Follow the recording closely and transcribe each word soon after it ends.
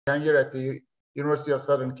tenure at the University of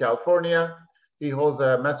Southern California. He holds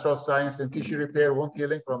a Master of Science in Tissue Repair Wound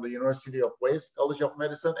Healing from the University of Wales College of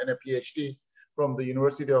Medicine and a PhD from the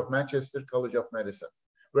University of Manchester College of Medicine,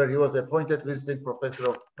 where he was appointed visiting professor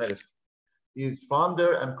of medicine. He is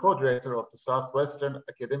founder and co-director of the Southwestern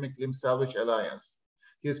Academic Limb Salvage Alliance.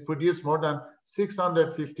 He has produced more than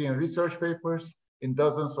 615 research papers in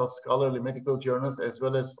dozens of scholarly medical journals, as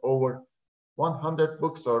well as over 100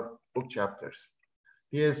 books or book chapters.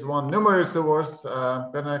 He has won numerous awards.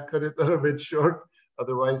 I'm gonna cut it a little bit short,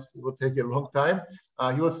 otherwise it will take a long time.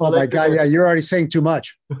 He was selected. Oh my God, yeah, you're already saying too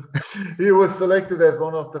much. He was selected as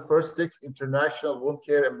one of the first 6 international wound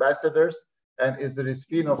care ambassadors and is the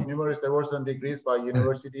recipient of numerous awards and degrees by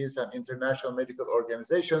universities and international medical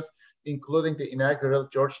organizations, including the inaugural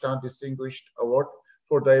Georgetown Distinguished Award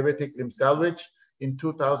for Diabetic Limb Salvage. In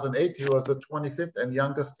 2008, he was the 25th and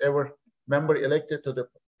youngest ever member elected to the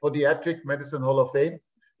Podiatric Medicine Hall of Fame.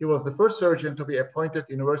 He was the first surgeon to be appointed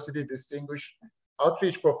University Distinguished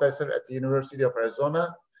Outreach Professor at the University of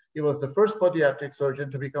Arizona. He was the first podiatric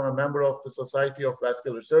surgeon to become a member of the Society of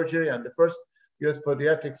Vascular Surgery and the first U.S.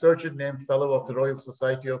 podiatric surgeon named Fellow of the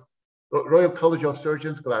Royal College of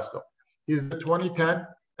Surgeons, Glasgow. He's the 2010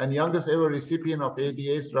 and youngest ever recipient of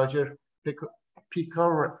ADA's Roger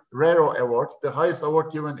Picarrero Award, the highest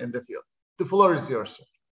award given in the field. The floor is yours, sir.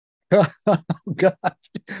 Oh, God.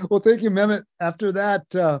 Well, thank you, Mehmet. After that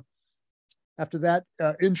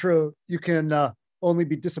intro, you can only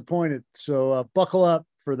be disappointed. So buckle up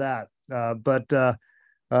for that.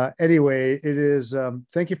 Anyway, it is,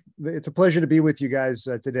 thank you. It's a pleasure to be with you guys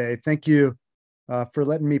today. Thank you for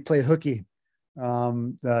letting me play hooky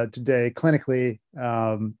today clinically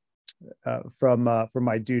from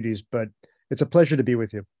my duties, but it's a pleasure to be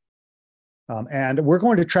with you. And we're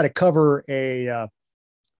going to try to cover a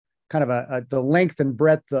kind of the length and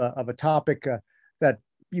breadth of a topic that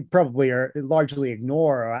you probably are largely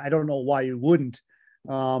ignore. I don't know why you wouldn't,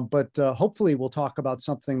 but hopefully we'll talk about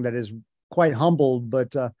something that is quite humble,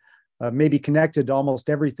 but maybe connected to almost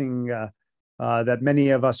everything that many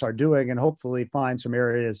of us are doing, and hopefully find some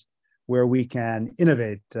areas where we can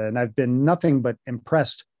innovate. And I've been nothing but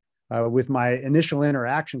impressed with my initial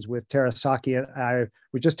interactions with Terasaki. I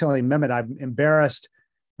was just telling Mehmet, I'm embarrassed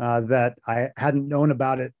that I hadn't known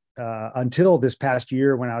about it until this past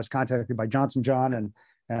year when I was contacted by Johnson John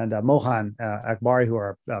and Mohan Akbari, who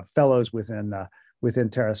are fellows within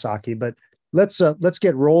Terasaki. But let's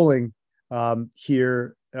get rolling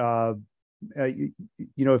here. You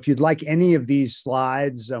know, if you'd like any of these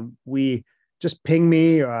slides, we just ping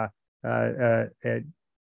me, and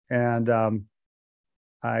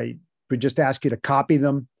I would just ask you to copy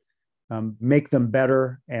them, make them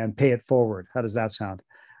better, and pay it forward. How does that sound?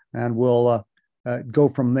 And we'll go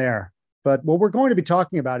from there. But what we're going to be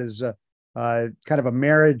talking about is kind of a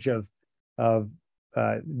marriage of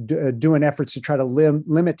doing efforts to try to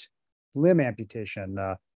limit limb amputation,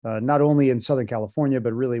 not only in Southern California,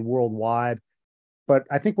 but really worldwide. But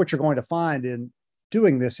I think what you're going to find in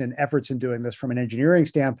doing this, in efforts in doing this from an engineering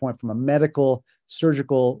standpoint, from a medical,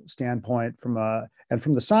 surgical standpoint, and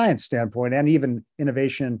from the science standpoint, and even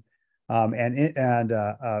innovation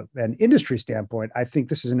and industry standpoint, I think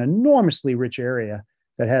this is an enormously rich area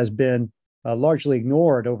that has been largely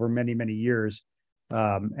ignored over many, many years.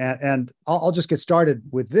 And I'll just get started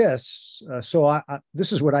with this. So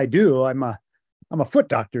this is what I do. I'm a foot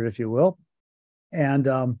doctor, if you will. And,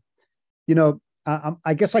 you know,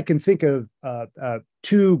 I guess I can think of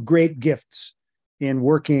two great gifts in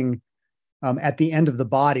working at the end of the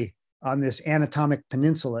body on this anatomic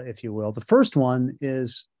peninsula, if you will. The first one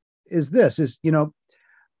is you know,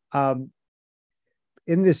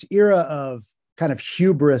 in this era of kind of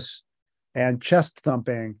hubris and chest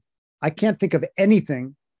thumping, I can't think of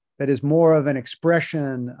anything that is more of an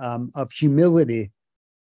expression of humility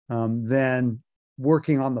than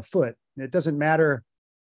working on the foot. It doesn't matter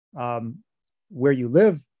where you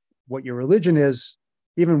live, what your religion is,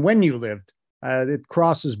 even when you lived. It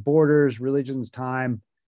crosses borders, religions, time,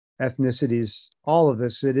 ethnicities, all of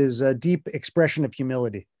this. It is a deep expression of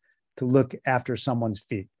humility to look after someone's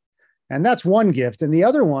feet. And that's one gift. And the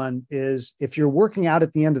other one is if you're working out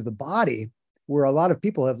at the end of the body, where a lot of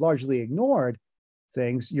people have largely ignored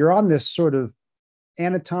things, you're on this sort of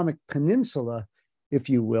anatomic peninsula, if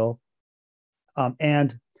you will.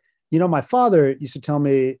 And, you know, my father used to tell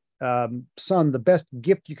me, son, the best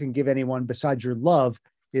gift you can give anyone besides your love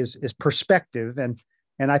is perspective. And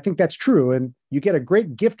I think that's true. And you get a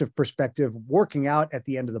great gift of perspective working out at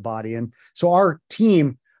the end of the body. And so our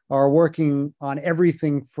team are working on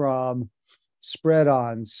everything from spread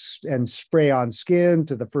on and spray on skin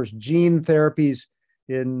to the first gene therapies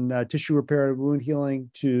in tissue repair and wound healing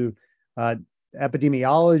to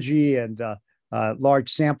epidemiology and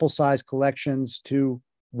large sample size collections to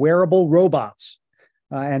wearable robots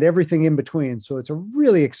and everything in between. So it's a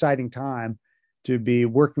really exciting time to be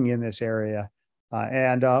working in this area.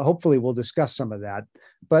 And hopefully we'll discuss some of that.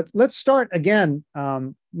 But let's start again,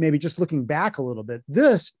 maybe just looking back a little bit.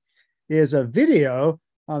 This is a video.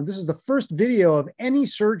 This is the first video of any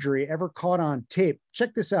surgery ever caught on tape.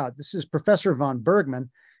 Check this out. This is Professor von Bergman.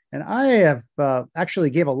 And I have actually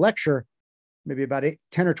gave a lecture maybe about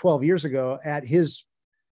 10 or 12 years ago at his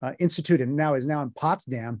institute, and now is now in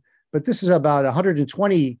Potsdam. But this is about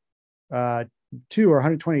 122 or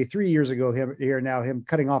 123 years ago him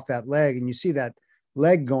cutting off that leg, and you see that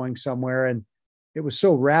leg going somewhere, and it was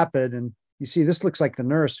so rapid. And you see this looks like the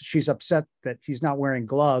nurse. She's upset that he's not wearing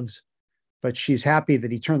gloves, but she's happy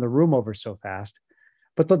that he turned the room over so fast.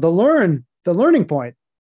 But the learning point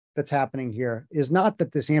that's happening here is not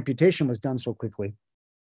that this amputation was done so quickly.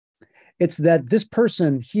 It's that this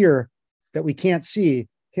person here that we can't see,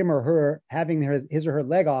 him or her having his or her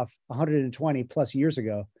leg off 120 plus years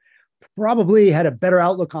ago, probably had a better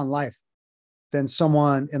outlook on life than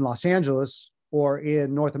someone in Los Angeles or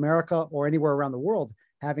in North America or anywhere around the world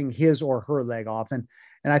having his or her leg off. And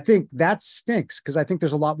I think that stinks, because I think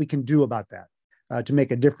there's a lot we can do about that to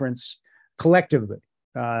make a difference collectively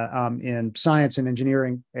in science and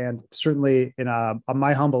engineering, and certainly in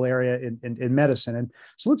my humble area in medicine. And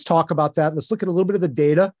so let's talk about that. Let's look at a little bit of the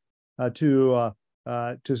data to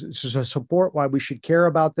support why we should care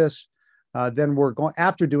about this. Then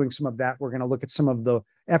after doing some of that, we're going to look at some of the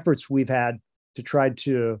efforts we've had to try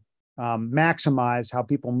to maximize how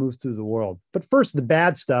people move through the world. But first, the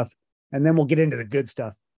bad stuff, and then we'll get into the good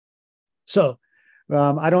stuff. So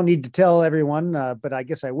I don't need to tell everyone, but I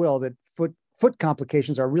guess I will, that foot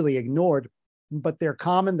complications are really ignored, but they're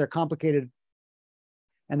common, they're complicated,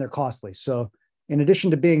 and they're costly. So in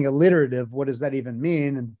addition to being alliterative, what does that even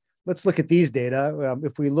mean? And let's look at these data.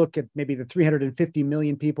 If we look at maybe the 350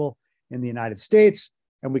 million people in the United States,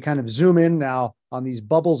 and we kind of zoom in now on these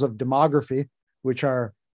bubbles of demography, which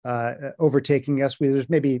are overtaking us. There's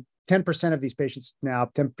maybe 10% of these patients now,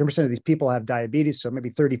 10% of these people have diabetes. So maybe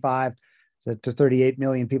 35 to 38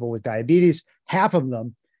 million people with diabetes. Half of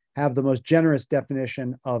them have the most generous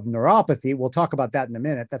definition of neuropathy. We'll talk about that in a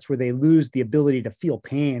minute. That's where they lose the ability to feel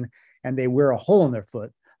pain and they wear a hole in their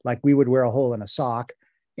foot, like we would wear a hole in a sock.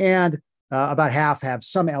 And about half have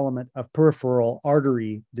some element of peripheral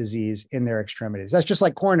artery disease in their extremities. That's just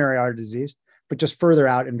like coronary artery disease, but just further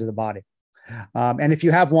out into the body. And if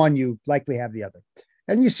you have one, you likely have the other.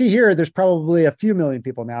 And you see here, there's probably a few million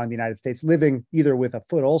people now in the United States living either with a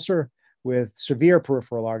foot ulcer, with severe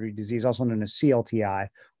peripheral artery disease, also known as CLTI,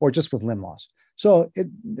 or just with limb loss. So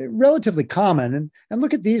they're relatively common. And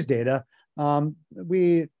look at these data.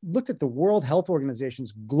 We looked at the World Health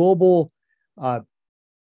Organization's global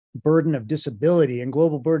burden of disability and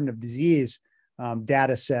global burden of disease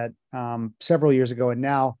data set several years ago. And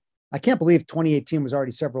now, I can't believe 2018 was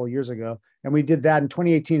already several years ago. And we did that in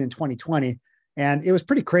 2018 and 2020. And it was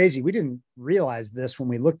pretty crazy. We didn't realize this when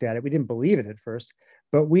we looked at it. We didn't believe it at first.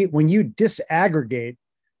 But when you disaggregate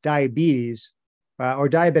diabetes or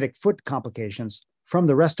diabetic foot complications from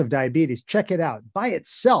the rest of diabetes, check it out. By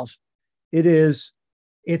itself, it is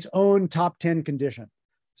its own top 10 condition.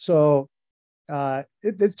 So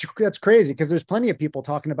that's crazy, because there's plenty of people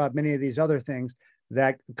talking about many of these other things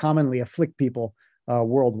that commonly afflict people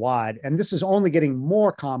worldwide. And this is only getting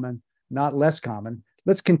more common, not less common.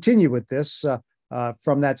 Let's continue with this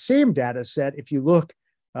from that same data set. If you look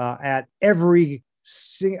at every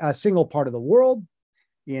single part of the world,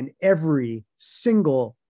 in every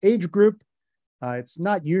single age group, it's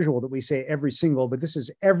not usual that we say every single, but this is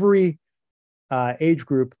every age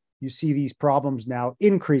group. You see these problems now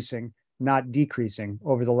increasing, not decreasing,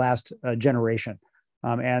 over the last generation.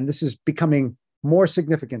 And this is becoming more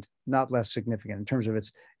significant, not less significant, in terms of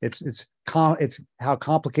it's how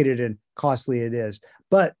complicated and costly it is.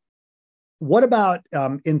 But what about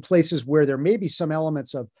in places where there may be some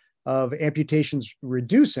elements of amputations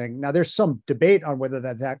reducing? Now, there's some debate on whether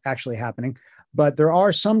that's actually happening, but there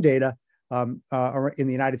are some data in the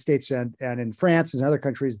United States and in France and other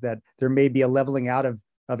countries that there may be a leveling out of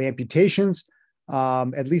amputations,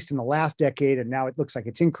 at least in the last decade, and now it looks like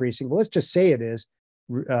it's increasing. Well, let's just say it is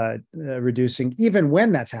reducing. Even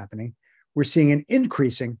when that's happening, we're seeing an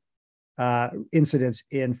increasing incidence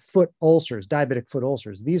in foot ulcers, diabetic foot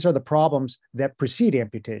ulcers. These are the problems that precede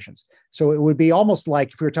amputations. So it would be almost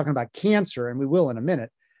like if we were talking about cancer, and we will in a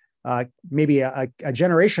minute, maybe a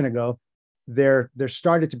generation ago, there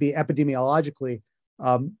started to be epidemiologically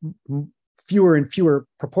fewer and fewer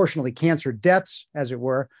proportionally cancer deaths, as it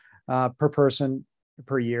were, per person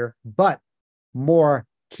per year, but more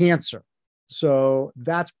cancer. So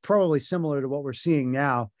that's probably similar to what we're seeing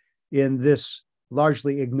now in this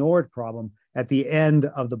largely ignored problem at the end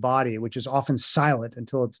of the body, which is often silent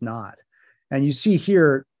until it's not. And you see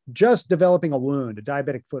here, just developing a wound, a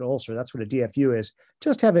diabetic foot ulcer, that's what a DFU is,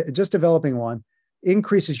 just developing one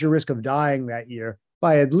increases your risk of dying that year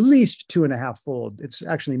by at least 2.5-fold. It's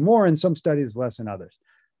actually more in some studies, less in others.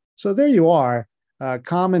 So there you are,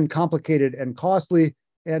 common, complicated, and costly.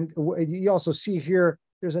 And you also see here,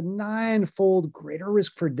 there's a 9-fold greater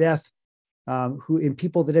risk for death in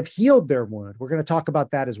people that have healed their wound. We're going to talk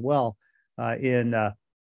about that as well in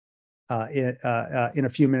a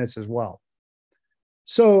few minutes as well.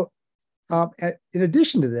 So in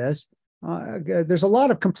addition to this, there's a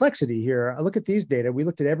lot of complexity here. I look at these data. We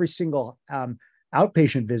looked at every single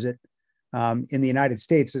outpatient visit in the United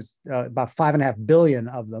States. It's about 5.5 billion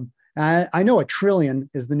of them. I know 1 trillion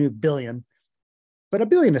is the new billion, but 1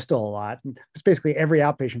 billion is still a lot. It's basically every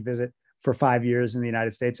outpatient visit for 5 years in the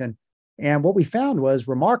United States. And what we found was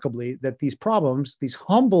remarkably that these problems, these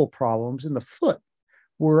humble problems in the foot,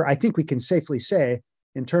 were, I think we can safely say,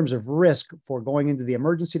 in terms of risk for going into the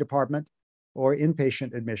emergency department or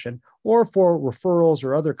inpatient admission, or for referrals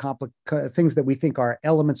or other things that we think are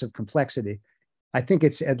elements of complexity. I think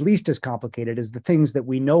it's at least as complicated as the things that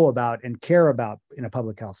we know about and care about in a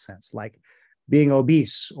public health sense, like being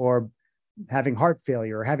obese or having heart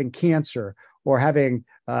failure or having cancer or having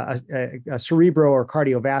a cerebral or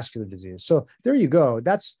cardiovascular disease. So there you go.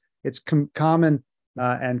 It's common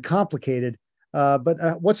and complicated.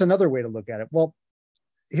 But what's another way to look at it? Well,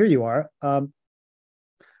 here you are.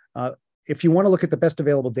 If you want to look at the best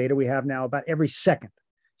available data we have now, about every second,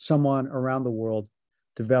 someone around the world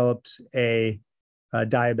develops a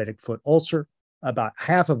diabetic foot ulcer. About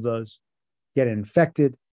half of those get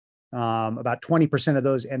infected. About 20% of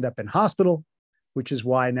those end up in hospital, which is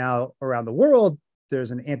why now around the world,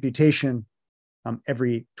 there's an amputation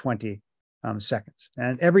every 20 seconds.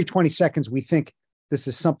 And every 20 seconds, we think this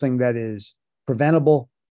is something that is preventable,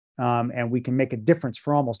 and we can make a difference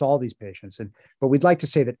for almost all these patients. But we'd like to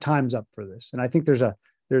say that time's up for this. And I think there's a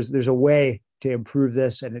way to improve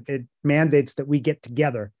this, and it mandates that we get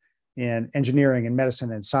together in engineering and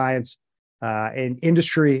medicine and science, in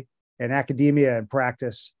industry and academia and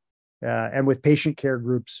practice, and with patient care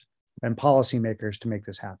groups and policymakers to make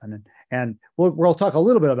this happen. And we'll talk a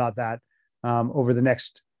little bit about that over the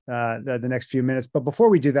next few minutes. But before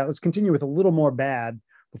we do that, let's continue with a little more bad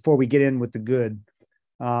before we get in with the good.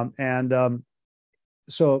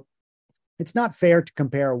 So it's not fair to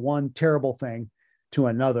compare one terrible thing to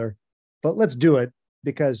another, but let's do it,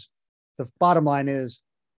 because the bottom line is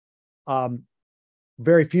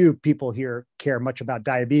very few people here care much about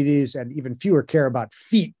diabetes, and even fewer care about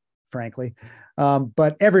feet, frankly.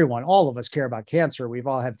 But everyone, all of us, care about cancer. We've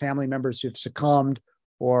all had family members who've succumbed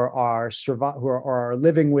or are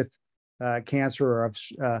living with cancer or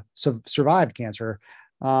have survived cancer.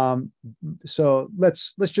 So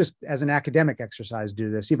let's just, as an academic exercise,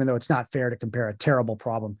 do this, even though it's not fair to compare a terrible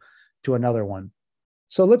problem to another one.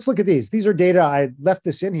 So let's look at these. These are data. I left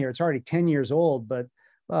this in here. It's already 10 years old, but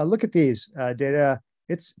look at these data.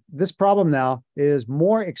 This problem now is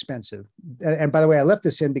more expensive. And by the way, I left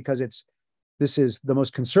this in because this is the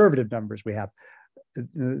most conservative numbers we have.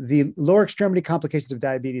 The lower extremity complications of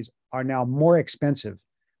diabetes are now more expensive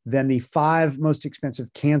than the 5 most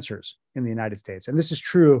expensive cancers in the United States. And this is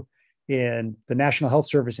true in the National Health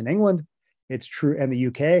Service in England. It's true in the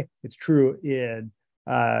UK. It's true in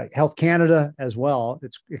Health Canada as well.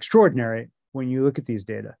 It's extraordinary when you look at these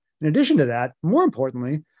data. In addition to that, more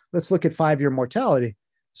importantly, let's look at 5-year mortality.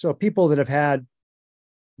 So people that have had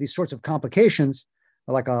these sorts of complications,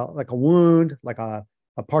 like a wound, like a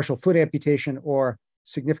partial foot amputation, or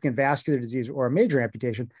significant vascular disease, or a major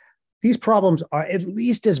amputation, these problems are at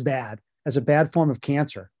least as bad as a bad form of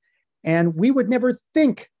cancer. And we would never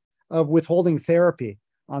think of withholding therapy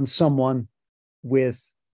on someone with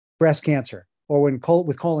breast cancer, or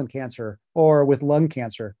with colon cancer, or with lung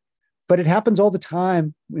cancer. But it happens all the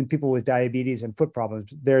time in people with diabetes and foot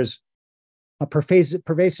problems. There's a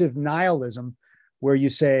pervasive nihilism where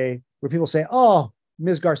people say, oh,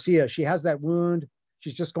 Ms. Garcia, she has that wound.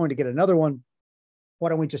 She's just going to get another one. Why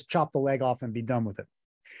don't we just chop the leg off and be done with it?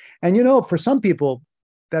 And, for some people,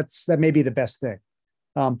 that may be the best thing,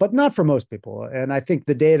 but not for most people. And I think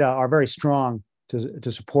the data are very strong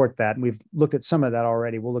to support that. And we've looked at some of that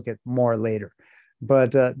already. We'll look at more later.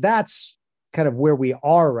 But that's kind of where we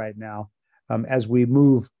are right now as we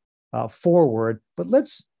move forward. But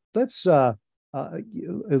let's look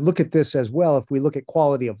at this as well. If we look at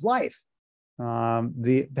quality of life,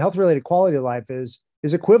 the health-related quality of life is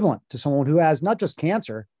equivalent to someone who has not just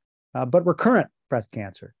cancer, but recurrent breast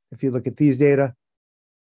cancer. If you look at these data,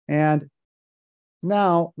 and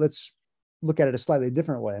now let's look at it a slightly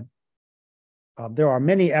different way. There are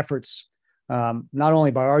many efforts, not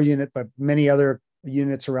only by our unit, but many other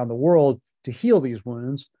units around the world to heal these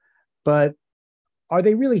wounds, but are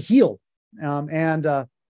they really healed? In a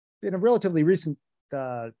relatively recent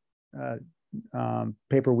paper,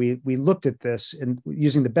 we looked at this and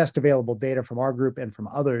using the best available data from our group and from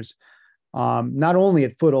others, not only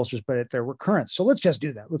at foot ulcers, but at their recurrence. So let's just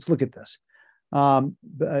do that. Let's look at this.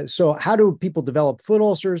 So how do people develop foot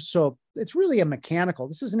ulcers? So it's really a mechanical,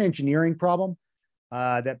 this is an engineering problem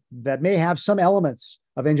that may have some elements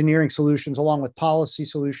of engineering solutions along with policy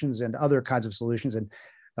solutions and other kinds of solutions.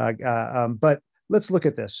 But let's look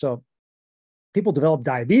at this. So people develop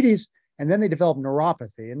diabetes and then they develop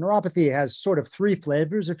neuropathy. And neuropathy has sort of three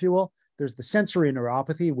flavors, if you will. There's the sensory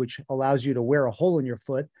neuropathy, which allows you to wear a hole in your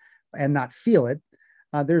foot and not feel it.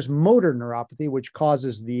 There's motor neuropathy, which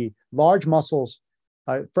causes the large muscles,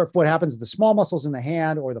 for what happens, the small muscles in the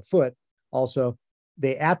hand or the foot also,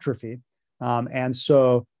 they atrophy. And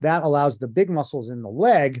so that allows the big muscles in the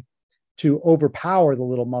leg to overpower the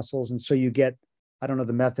little muscles. And so you get, I don't know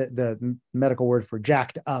the medical word for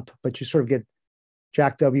jacked up, but you sort of get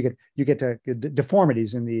jacked up. You get to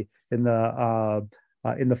deformities in the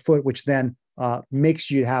foot, which then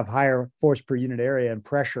makes you have higher force per unit area and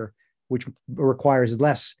pressure, which requires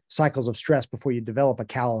less cycles of stress before you develop a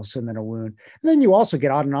callus and then a wound. And then you also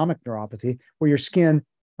get autonomic neuropathy, where your skin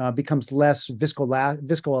becomes less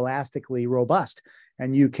viscoelastically robust,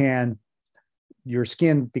 and your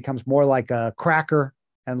skin becomes more like a cracker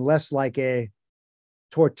and less like a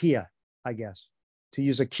tortilla, I guess, to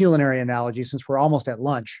use a culinary analogy, since we're almost at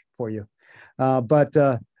lunch for you.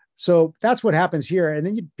 So that's what happens here. And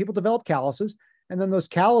then people develop calluses, and then those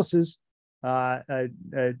calluses,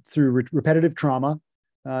 through repetitive trauma,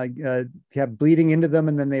 have bleeding into them,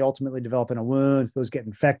 and then they ultimately develop in a wound. Those get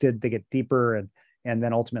infected, they get deeper, and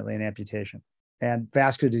then ultimately an amputation. And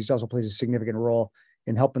vascular disease also plays a significant role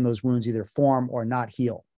in helping those wounds either form or not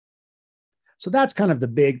heal. So that's kind of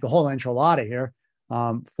the whole enchilada here,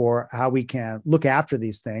 for how we can look after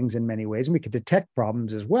these things in many ways, and we can detect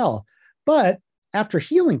problems as well. But after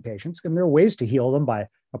healing patients, and there are ways to heal them by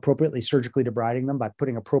appropriately surgically debriding them, by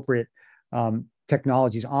putting appropriate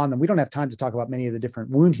technologies on them. We don't have time to talk about many of the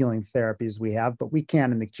different wound healing therapies we have, but we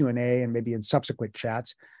can in the Q&A and maybe in subsequent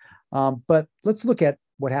chats. But let's look at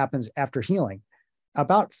what happens after healing.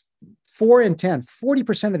 About 4 in 10,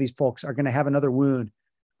 40% of these folks are going to have another wound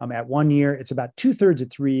at 1 year. It's about 2/3 at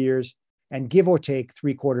 3 years, and give or take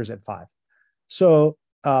 3/4 at 5. So,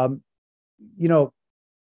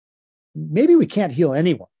 maybe we can't heal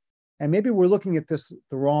anyone, and maybe we're looking at this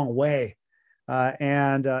the wrong way.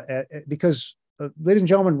 Because, ladies and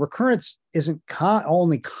gentlemen, recurrence isn't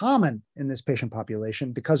only common in this patient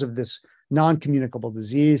population because of this non-communicable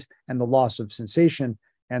disease and the loss of sensation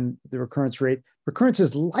and the recurrence rate. Recurrence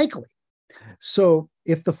is likely. So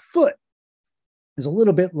if the foot is a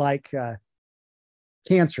little bit like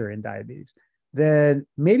cancer in diabetes, then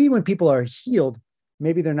maybe when people are healed,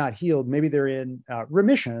 maybe they're not healed, maybe they're in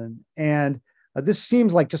remission. And this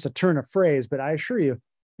seems like just a turn of phrase, but I assure you,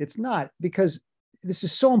 it's not, because this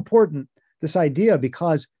is so important, this idea,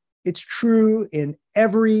 because it's true in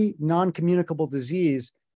every non-communicable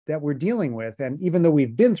disease that we're dealing with. And even though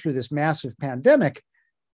we've been through this massive pandemic,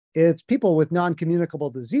 it's people with non-communicable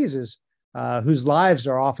diseases whose lives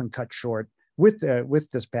are often cut short with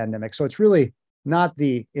this pandemic. So it's really not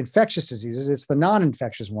the infectious diseases, it's the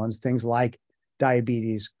non-infectious ones, things like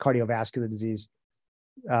diabetes, cardiovascular disease,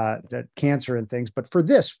 cancer and things. But for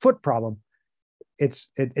this foot problem, it's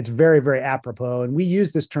very, very apropos. And we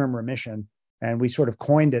use this term remission, and we sort of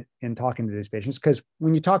coined it in talking to these patients, because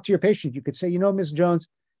when you talk to your patient, you could say, Ms. Jones,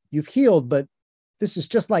 you've healed, but this is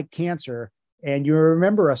just like cancer. And you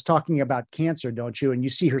remember us talking about cancer, don't you? And you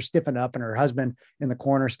see her stiffen up, and her husband in the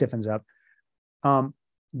corner stiffens up.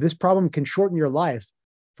 This problem can shorten your life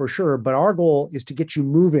for sure, but our goal is to get you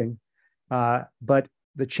moving. But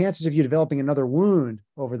the chances of you developing another wound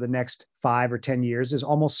over the next 5 or 10 years is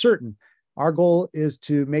almost certain. Our goal is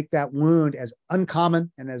to make that wound as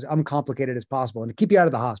uncommon and as uncomplicated as possible, and to keep you out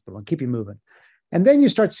of the hospital and keep you moving. And then you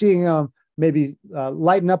start seeing maybe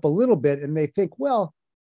lighten up a little bit, and they think, well,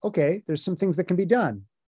 okay, there's some things that can be done.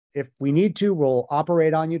 If we need to, we'll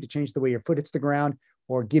operate on you to change the way your foot hits the ground,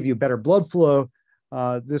 or give you better blood flow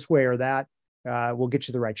this way or that. We'll get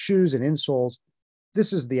you the right shoes and insoles.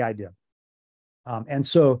 This is the idea. And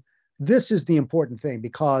so this is the important thing,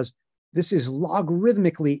 because this is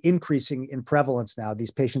logarithmically increasing in prevalence now,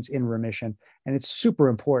 these patients in remission, and it's super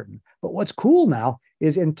important. But what's cool now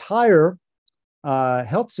is entire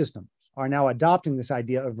health systems are now adopting this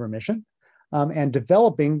idea of remission and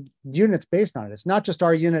developing units based on it. It's not just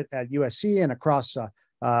our unit at USC and across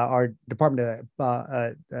our Department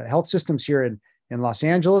of Health Systems here in Los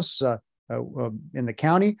Angeles, in the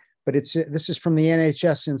county, but this is from the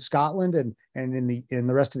NHS in Scotland and in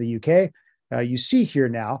the rest of the UK. You see here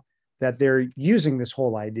now that they're using this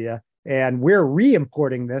whole idea, and we're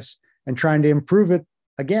re-importing this and trying to improve it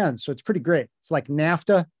again. So it's pretty great. It's like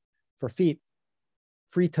NAFTA for feet,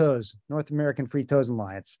 free toes, North American Free Toes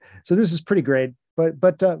Alliance. So this is pretty great.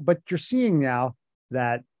 But you're seeing now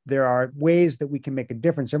that there are ways that we can make a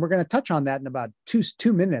difference, and we're going to touch on that in about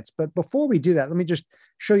two minutes. But before we do that, let me just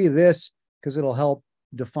show you this because it'll help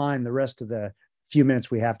define the rest of the few minutes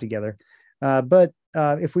we have together. But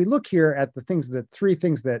if we look here at the three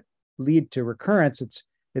things that lead to recurrence,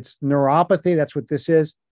 it's neuropathy. That's what this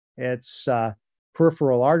is. It's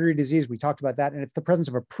peripheral artery disease. We talked about that. And it's the presence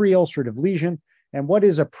of a pre-ulcerative lesion. And what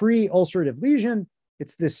is a pre-ulcerative lesion?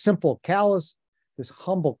 It's this simple callus, this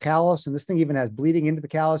humble callus. And this thing even has bleeding into the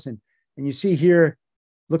callus. And you see here,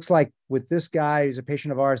 looks like with this guy who's a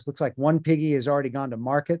patient of ours, looks like one piggy has already gone to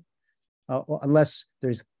market, unless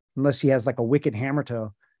he has like a wicked hammer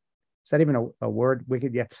toe. Is that even a word?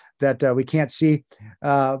 Wicked, yeah. That we can't see,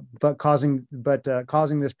 but causing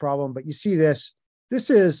this problem. But you see this. This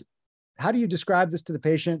is, how do you describe this to the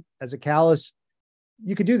patient as a callus?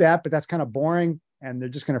 You could do that, but that's kind of boring, and they're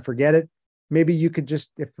just going to forget it. Maybe you could just,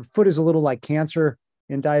 if the foot is a little like cancer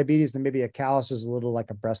in diabetes, then maybe a callus is a little like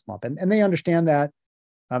a breast lump, and they understand that.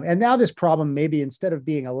 And now this problem, maybe instead of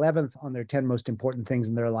being 11th on their 10 most important things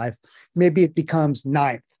in their life, maybe it becomes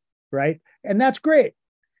 9th, right? And that's great,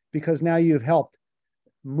 because now you've helped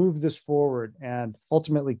move this forward and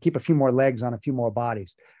ultimately keep a few more legs on a few more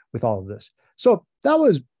bodies with all of this. So that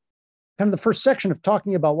was kind of the first section of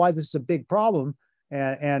talking about why this is a big problem.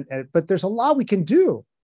 But there's a lot we can do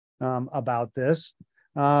about this.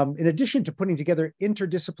 In addition to putting together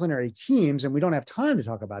interdisciplinary teams, and we don't have time to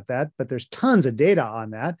talk about that, but there's tons of data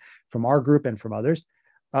on that from our group and from others.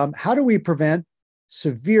 How do we prevent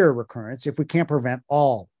severe recurrence if we can't prevent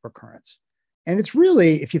all recurrence? And it's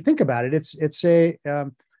really, if you think about it, it's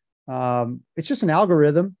just an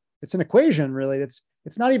algorithm. It's an equation, really. It's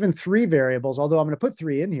not even 3 variables, although I'm going to put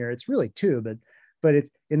 3 in here. It's really 2, but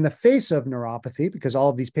it's in the face of neuropathy, because all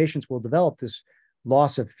of these patients will develop this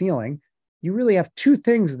loss of feeling. You really have 2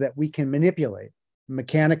 things that we can manipulate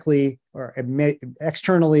mechanically or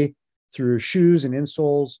externally through shoes and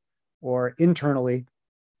insoles, or internally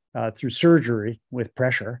through surgery with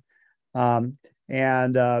pressure, or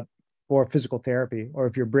physical therapy, or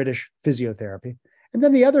if you're British, physiotherapy. And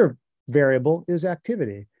then the other variable is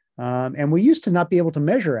activity. And we used to not be able to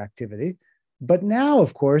measure activity, but now,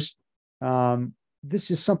 of course,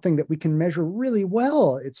 this is something that we can measure really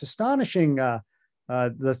well. It's astonishing.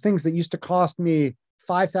 The things that used to cost me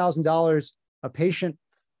 $5,000 a patient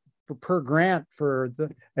per grant for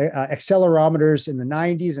the accelerometers in the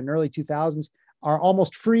 90s and early 2000s are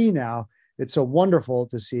almost free now. It's so wonderful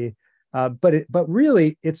to see. But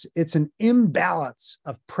really, it's an imbalance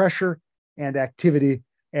of pressure and activity,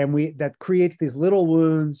 and that creates these little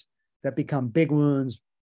wounds that become big wounds,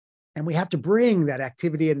 and we have to bring that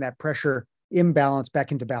activity and that pressure imbalance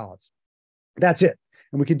back into balance. That's it,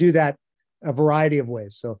 and we can do that a variety of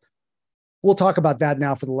ways. So we'll talk about that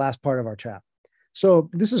now for the last part of our chat. So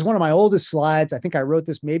this is one of my oldest slides. I think I wrote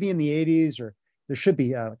this maybe in the 80s, or there should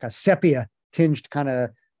be like a sepia tinged kind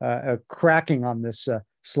of cracking on this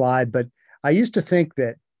slide. But I used to think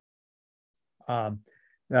that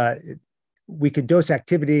we could dose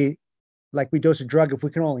activity like we dose a drug if we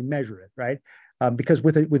can only measure it, right? Because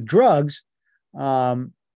with drugs,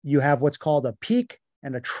 you have what's called a peak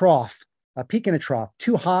and a trough. A peak and a trough.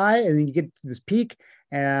 Too high, and then you get this peak,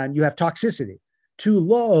 and you have toxicity. Too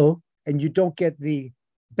low, and you don't get the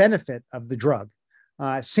benefit of the drug.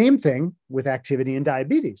 Same thing with activity in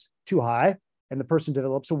diabetes. Too high, and the person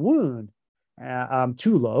develops a wound.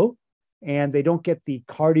 Too low, and they don't get the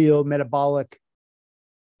cardiometabolic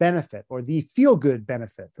benefit, or the feel-good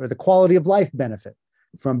benefit, or the quality of life benefit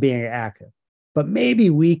from being active. But maybe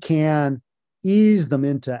we can ease them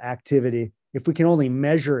into activity if we can only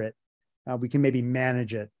measure it. We can maybe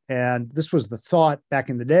manage it. And this was the thought back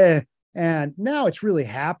in the day. And now it's really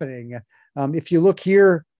happening. If you look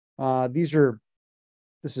here, this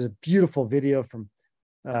is a beautiful video from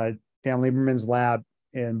Dan Lieberman's lab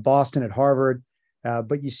in Boston at Harvard.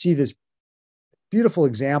 But you see this beautiful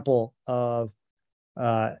example of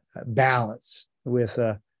balance with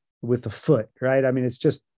the foot, right? I mean, it's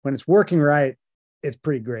just when it's working right, it's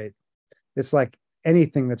pretty great. It's like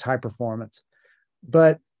anything that's high performance.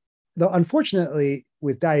 But unfortunately,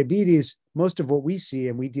 with diabetes, most of what we see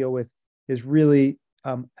and we deal with is really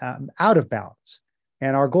out of balance.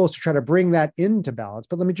 And our goal is to try to bring that into balance.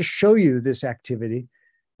 But let me just show you this activity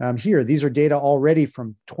here. These are data already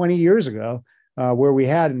from 20 years ago, where we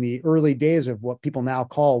had in the early days of what people now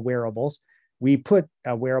call wearables. We put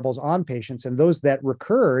wearables on patients, and those that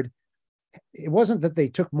recurred, it wasn't that they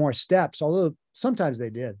took more steps, although sometimes they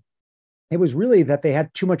did. It was really that they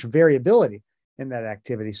had too much variability in that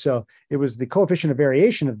activity. So it was the coefficient of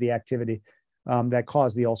variation of the activity that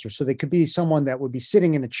caused the ulcer. So they could be someone that would be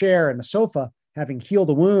sitting in a chair in a sofa, having healed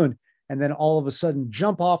a wound, and then all of a sudden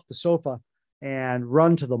jump off the sofa and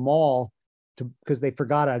run to the mall because they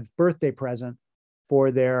forgot a birthday present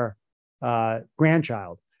for their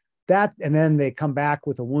grandchild. And then they come back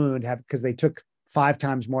with a wound because they took 5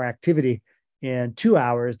 times more activity in 2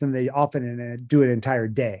 hours than they often do an entire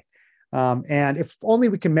day. And if only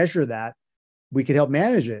we can measure that, we could help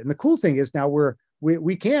manage it. And the cool thing is now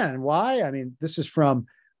we can. Why? I mean, this is from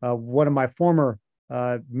one of my former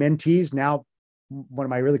mentees, now one of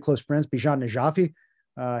my really close friends, Bijan Najafi,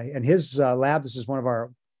 and his lab. This is one of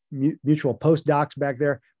our mutual postdocs back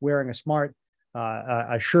there wearing a smart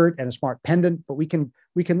a shirt and a smart pendant. But we can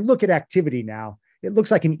look at activity now. It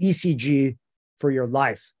looks like an ECG for your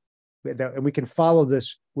life, and we can follow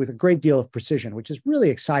this with a great deal of precision, which is really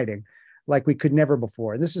exciting, like we could never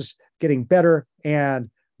before. And this is getting better and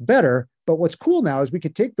better. But what's cool now is we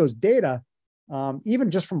could take those data,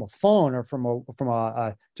 even just from a phone or from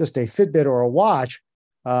just a Fitbit or a watch,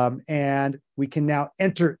 and we can now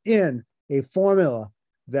enter in a formula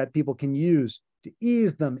that people can use to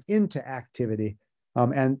ease them into activity,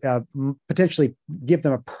 and potentially give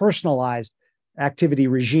them a personalized activity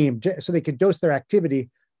regime, so they can dose their activity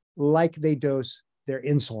like they dose their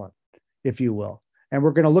insulin, if you will. And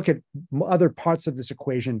we're going to look at other parts of this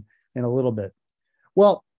equation in a little bit.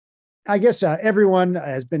 Well, I guess everyone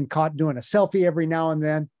has been caught doing a selfie every now and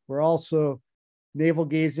then. We're also navel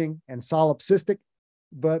gazing and solipsistic,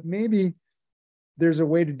 but maybe there's a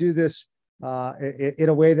way to do this in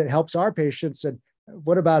a way that helps our patients. And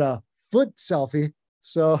what about a foot selfie?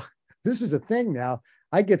 So this is a thing now.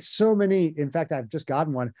 I get so many, in fact, I've just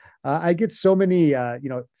gotten one. I get so many,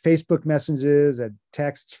 Facebook messages and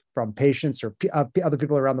texts from patients or other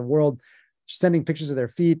people around the world sending pictures of their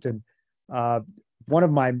feet. And one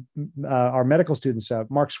of our medical students,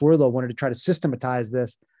 Mark Swirlo, wanted to try to systematize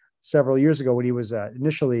this several years ago when he was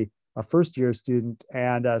initially a first-year student.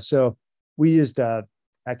 And so we used, I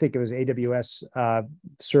think it was AWS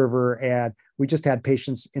server, and we just had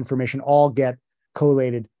patients' information all get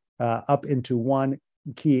collated up into one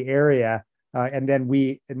key ane and then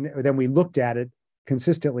we looked at it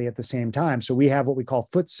consistently at the same time. So we have what we call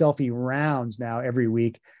foot selfie rounds now every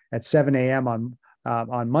week at 7 a.m.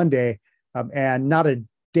 on Monday, and not a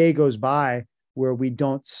day goes by where we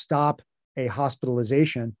don't stop a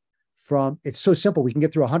hospitalization from. It's so simple. We can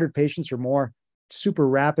get through 100 patients or more super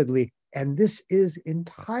rapidly, and this is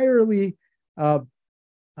entirely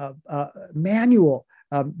manual.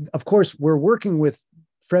 Of course, we're working with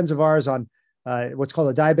friends of ours on what's called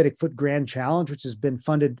a Diabetic Foot Grand Challenge, which has been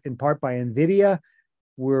funded in part by NVIDIA,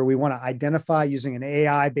 where we want to identify, using an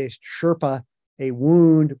AI-based Sherpa, a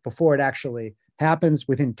wound before it actually happens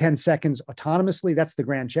within 10 seconds autonomously. That's the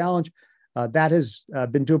Grand Challenge. That has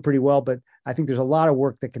been doing pretty well, but I think there's a lot of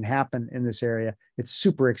work that can happen in this area. It's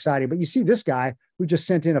super exciting. But you see this guy who just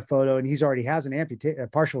sent in a photo, and he's already has a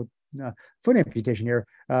partial foot amputation here,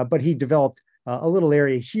 but he developed a little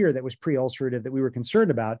area here that was pre-ulcerative that we were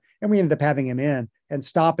concerned about. And we ended up having him in and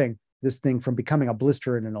stopping this thing from becoming a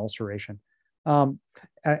blister and an ulceration.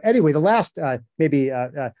 Anyway, the last,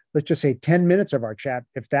 let's just say 10 minutes of our chat,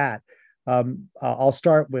 if that, I'll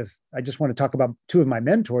start with, I just want to talk about 2 of my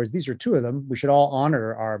mentors. These are 2 of them. We should all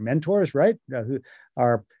honor our mentors, right?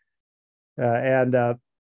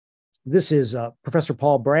 This is Professor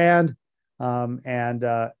Paul Brand,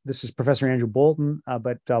 and this is Professor Andrew Bolton.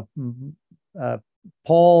 But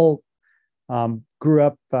Paul grew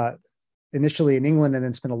up initially in England and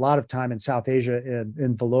then spent a lot of time in South Asia,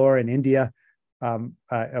 in Vellore in India,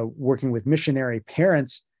 working with missionary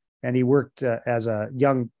parents. And he worked as a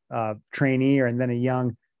young trainee and then a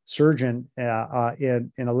young surgeon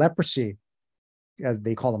in a leprosy, as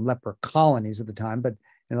they call them, leper colonies at the time, but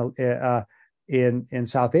in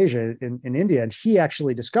South Asia, in India. And he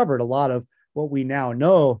actually discovered a lot of what we now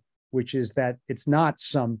know, which is that it's not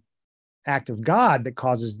some act of God that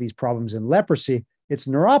causes these problems in leprosy. It's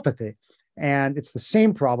neuropathy. And it's the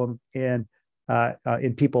same problem in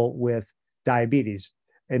people with diabetes.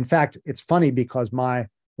 In fact, it's funny because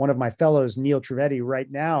one one of my fellows, Neil Trivedi, right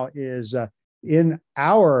now is in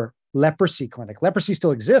our leprosy clinic. Leprosy still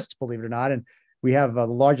exists, believe it or not. And we have the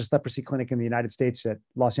largest leprosy clinic in the United States at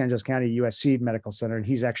Los Angeles County USC Medical Center. And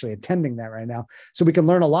he's actually attending that right now. So we can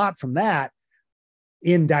learn a lot from that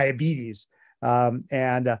in diabetes.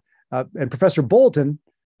 And Professor Bolton,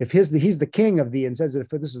 if he's the king of the insensitive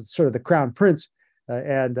foot, this is sort of the crown prince.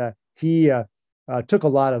 He took a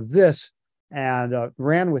lot of this and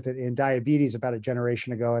ran with it in diabetes about a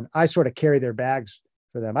generation ago. And I sort of carry their bags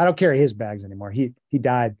for them. I don't carry his bags anymore. He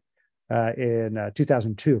died in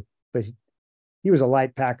 2002, but he was a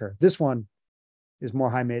light packer. This one is more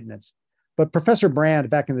high maintenance. But Professor Brand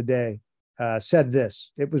back in the day said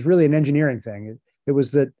this. It was really an engineering thing. It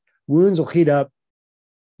was that wounds will heat up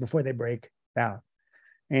before they break down.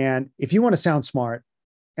 And if you want to sound smart,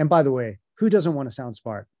 and by the way, who doesn't want to sound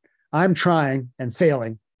smart? I'm trying and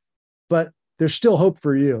failing, but there's still hope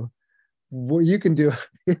for you. What you can do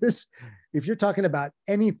is, if you're talking about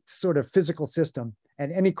any sort of physical system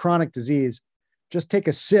and any chronic disease, just take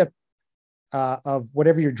a sip of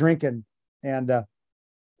whatever you're drinking. And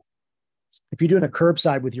if you're doing a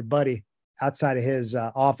curbside with your buddy outside of his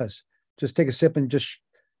office, just take a sip and just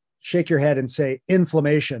shake your head and say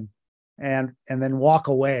inflammation, and then walk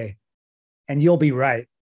away, and you'll be right.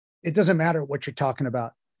 It doesn't matter what you're talking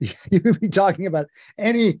about. You could be talking about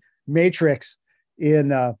any matrix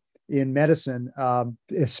in medicine,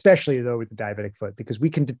 especially though with the diabetic foot, because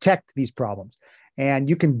we can detect these problems, and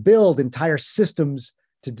you can build entire systems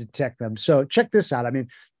to detect them. So check this out. I mean,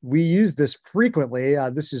 we use this frequently.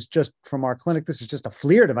 This is just from our clinic. This is just a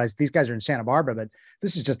FLIR device. These guys are in Santa Barbara, but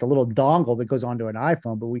this is just a little dongle that goes onto an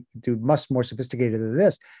iPhone, but we do much more sophisticated than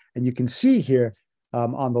this. And you can see here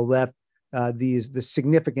on the left, the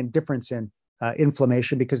significant difference in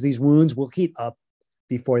inflammation, because these wounds will heat up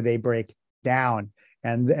before they break down.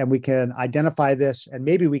 And we can identify this, and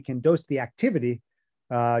maybe we can dose the activity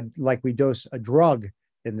like we dose a drug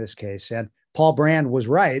in this case. And Paul Brand was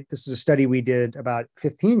right. This is a study we did about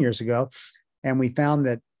 15 years ago, and we found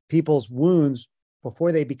that people's wounds,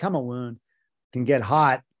 before they become a wound, can get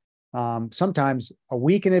hot sometimes a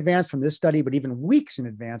week in advance from this study, but even weeks in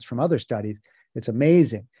advance from other studies. It's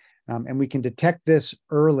amazing. And we can detect this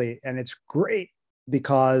early, and it's great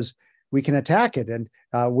because we can attack it. And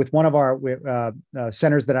with one of our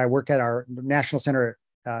centers that I work at, our National Center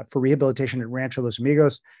for Rehabilitation at Rancho Los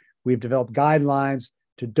Amigos, we've developed guidelines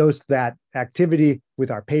to dose that activity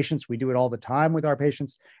with our patients. We do it all the time with our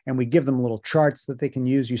patients, and we give them little charts that they can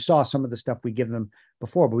use. You saw some of the stuff we give them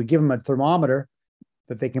before, but we give them a thermometer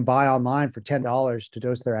that they can buy online for $10 to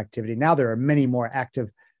dose their activity. Now there are many more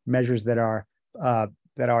active measures that are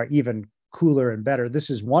even cooler and better.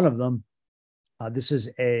 This is one of them. This is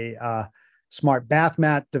a smart bath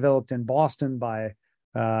mat developed in Boston by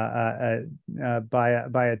a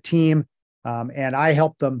team. And I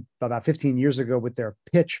helped them about 15 years ago with their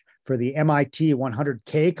pitch for the MIT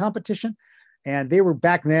 100K competition. And they were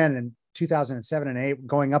back then in 2007 and 8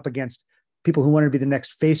 going up against people who wanted to be the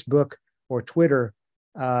next Facebook or Twitter.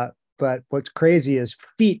 But what's crazy is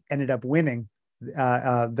Feet ended up winning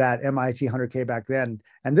that MIT 100K back then.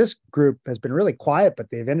 And this group has been really quiet, but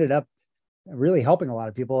they've ended up really helping a lot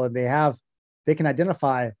of people. And they can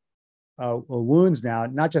identify wounds now,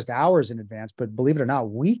 not just hours in advance, but believe it or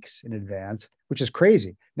not, weeks in advance, which is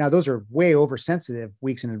crazy. Now, those are way oversensitive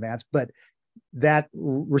weeks in advance, but that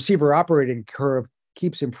receiver operating curve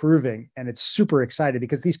keeps improving. And it's super exciting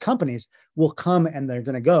because these companies will come and they're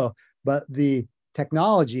going to go, but the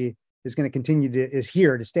technology is going to is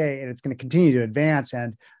here to stay, and it's going to continue to advance.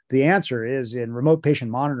 And the answer is in remote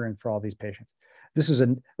patient monitoring for all these patients.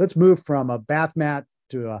 Let's move from a bath mat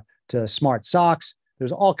to smart socks.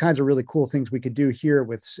 There's all kinds of really cool things we could do here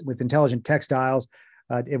with intelligent textiles,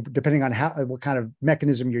 depending on what kind of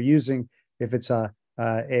mechanism you're using. If it's a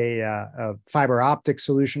fiber optic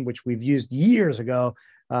solution, which we've used years ago,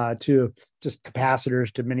 to just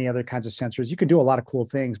capacitors, to many other kinds of sensors, you can do a lot of cool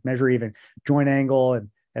things. Measure even joint angle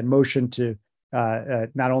and motion to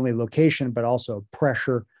not only location but also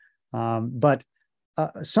pressure. But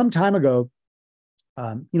some time ago,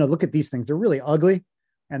 look at these things. They're really ugly.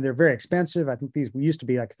 And they're very expensive. I think these used to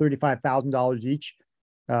be like $35,000 each.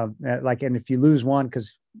 And if you lose one,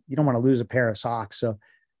 because you don't want to lose a pair of socks, so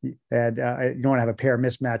you don't want to have a pair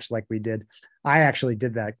mismatched like we did. I actually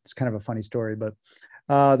did that. It's kind of a funny story, but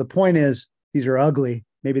the point is these are ugly.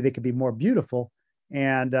 Maybe they could be more beautiful.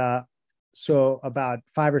 And so about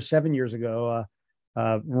 5 or 7 years ago,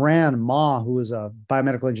 Ran Ma, who was a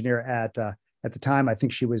biomedical engineer at the time, I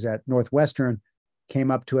think she was at Northwestern, came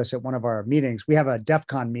up to us at one of our meetings. We have a DEF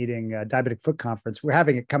CON meeting, diabetic foot conference. We're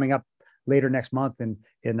having it coming up later next month in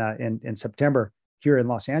September here in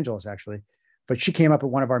Los Angeles, actually. But she came up at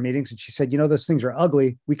one of our meetings and she said, those things are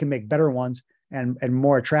ugly. We can make better ones and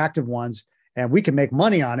more attractive ones, and we can make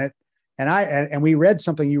money on it. And we read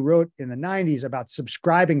something you wrote in the 90s about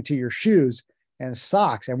subscribing to your shoes and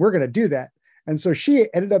socks, and we're going to do that. And so she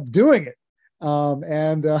ended up doing it.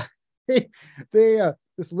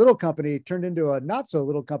 This little company turned into a not so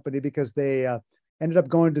little company because they ended up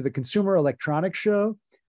going to the Consumer Electronics Show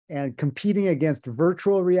and competing against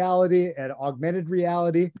virtual reality and augmented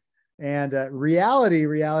reality. And reality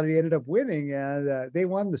ended up winning, and they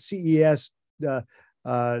won the CES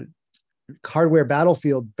hardware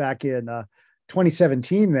battlefield back in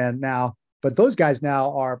 2017 but those guys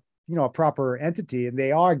now are a proper entity, and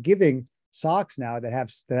they are giving socks now that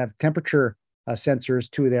have temperature sensors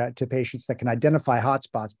to patients that can identify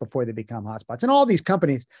hotspots before they become hotspots. And all these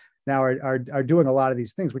companies now are doing a lot of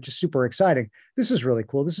these things, which is super exciting. This is really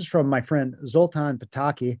cool. This is from my friend Zoltan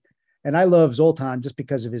Pataki, and I love Zoltan just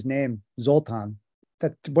because of his name, Zoltan.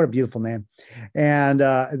 What a beautiful name. And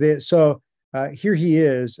here he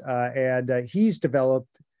is, and he's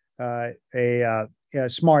developed a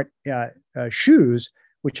smart shoes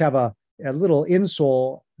which have a little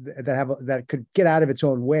insole that could get out of its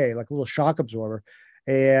own way, like a little shock absorber.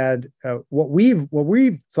 And what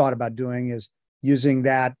we've thought about doing is using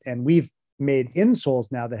that, and we've made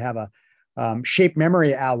insoles now that have a shape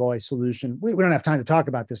memory alloy solution. We don't have time to talk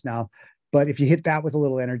about this now, but if you hit that with a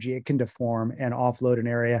little energy, it can deform and offload an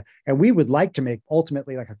area. And we would like to make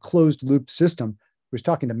ultimately like a closed loop system. I was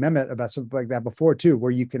talking to Mehmet about something like that before too,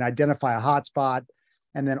 where you can identify a hotspot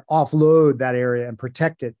and then offload that area and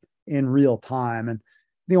protect it in real time. And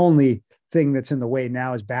the only thing that's in the way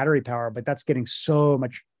now is battery power, but that's getting so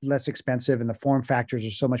much less expensive, and the form factors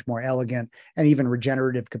are so much more elegant, and even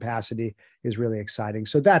regenerative capacity is really exciting.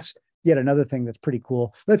 So that's yet another thing that's pretty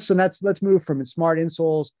cool. Let's move from smart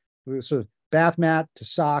insoles, so bath mat to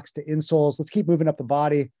socks to insoles. Let's keep moving up the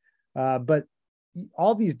body. But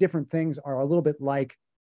all these different things are a little bit like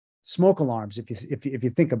smoke alarms. If you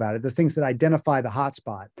think about it, the things that identify the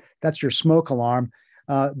hotspot, that's your smoke alarm.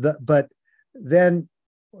 But then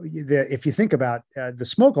if you think about the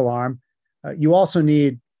smoke alarm, you also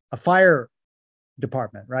need a fire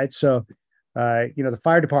department, right? So, the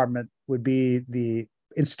fire department would be the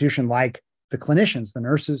institution like the clinicians, the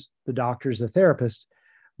nurses, the doctors, the therapists.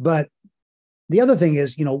 But the other thing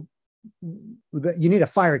is, you need a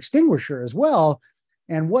fire extinguisher as well.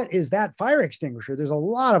 And what is that fire extinguisher? There's a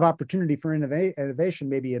lot of opportunity for innovation,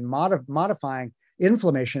 maybe in modifying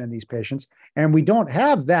inflammation in these patients. And we don't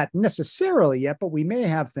have that necessarily yet, but we may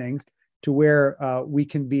have things to where we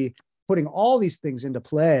can be putting all these things into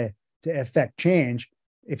play to affect change.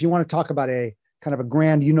 If you want to talk about a kind of a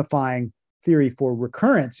grand unifying theory for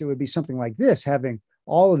recurrence, it would be something like this, having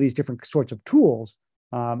all of these different sorts of tools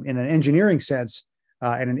in an engineering sense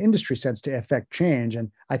and an industry sense to affect change.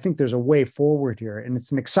 And I think there's a way forward here, and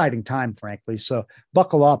it's an exciting time, frankly. So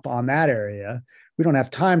buckle up on that area. We don't have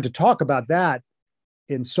time to talk about that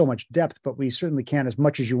in so much depth, but we certainly can as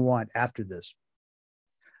much as you want after this.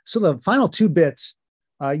 So the final two bits,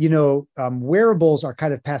 wearables are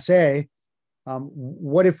kind of passé.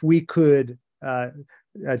 What if we could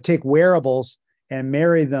take wearables and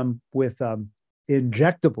marry them with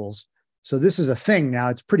injectables? So this is a thing now.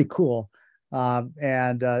 It's pretty cool. So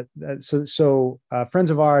friends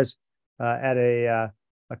of ours at a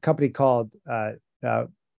company called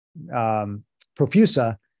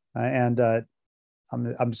Profusa, and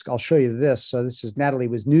I'll show you this. So this is Natalie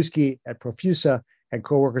Wisniewski at Profusa and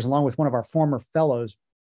coworkers, along with one of our former fellows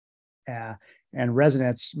and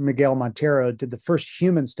residents, Miguel Montero, did the first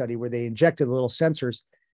human study where they injected little sensors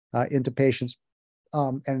into patients.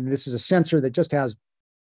 And this is a sensor that just has,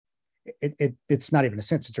 it's not even a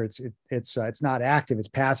sensor. It's not active. It's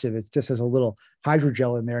passive. It just has a little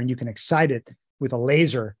hydrogel in there, and you can excite it with a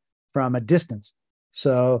laser from a distance.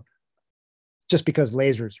 So just because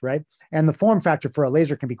lasers, right? And the form factor for a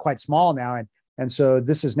laser can be quite small now. And so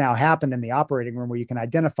this has now happened in the operating room where you can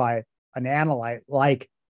identify an analyte like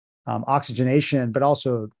oxygenation, but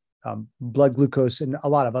also blood glucose and a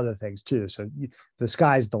lot of other things too. So the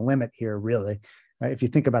sky's the limit here, really, if you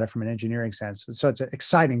think about it from an engineering sense. So it's an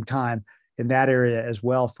exciting time in that area as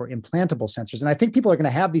well for implantable sensors. And I think people are going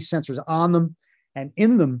to have these sensors on them and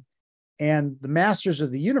in them. And the masters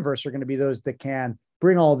of the universe are going to be those that can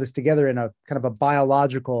bring all of this together in a kind of a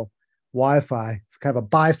biological Wi-Fi, kind of a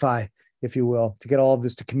bi-fi, if you will, to get all of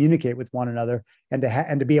this to communicate with one another and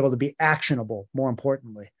to be able to be actionable, more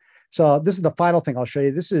importantly. So this is the final thing I'll show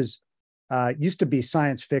you. This is used to be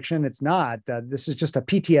science fiction. It's not. This is just a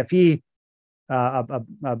PTFE, a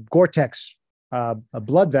Gore-Tex, a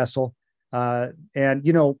blood vessel. And,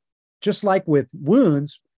 just like with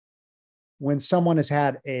wounds, when someone has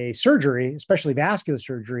had a surgery, especially vascular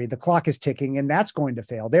surgery, the clock is ticking and that's going to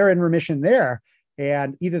fail. They're in remission there.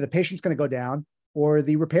 And either the patient's going to go down or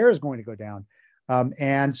the repair is going to go down.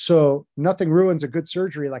 And so nothing ruins a good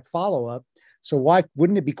surgery like follow-up. So why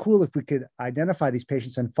wouldn't it be cool if we could identify these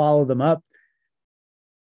patients and follow them up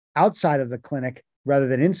outside of the clinic rather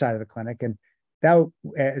than inside of the clinic? And that,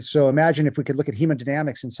 so imagine if we could look at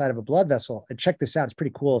hemodynamics inside of a blood vessel and check this out. It's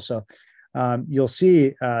pretty cool. So you'll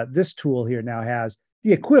see this tool here now has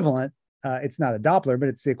the equivalent. It's not a Doppler, but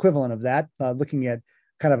it's the equivalent of that, looking at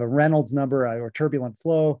kind of a Reynolds number or turbulent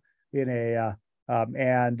flow in a,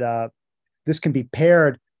 this can be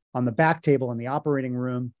paired on the back table in the operating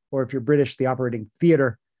room, or if you're British, the operating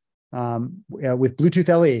theater, with Bluetooth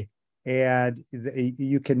LE. And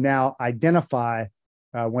you can now identify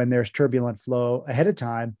when there's turbulent flow ahead of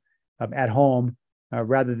time at home,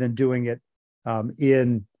 rather than doing it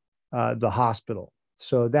in the hospital.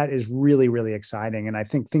 So that is really, really exciting. And I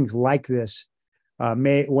think things like this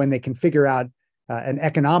when they can figure out an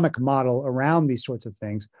economic model around these sorts of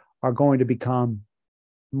things, are going to become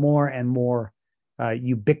more and more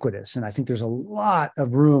ubiquitous. And I think there's a lot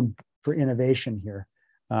of room for innovation here.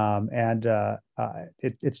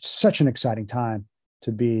 It's such an exciting time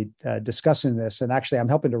to be discussing this. And actually, I'm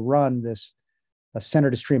helping to run this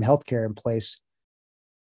Center to Stream Healthcare in place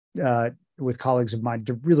with colleagues of mine,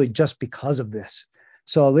 to really just because of this.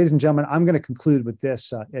 So, ladies and gentlemen, I'm going to conclude with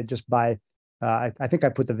this just by, I think I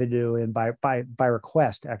put the video in by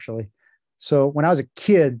request, actually. So when I was a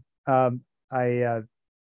kid, I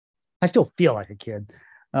still feel like a kid,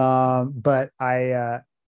 but I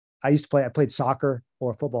used to play. I played soccer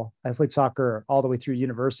or football. I played soccer all the way through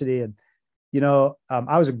university, and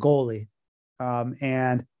I was a goalie.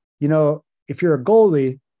 And if you're a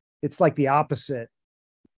goalie, it's like the opposite.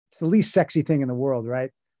 It's the least sexy thing in the world, right?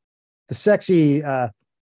 The sexy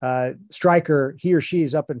striker, he or she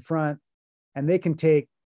is up in front, and they can take,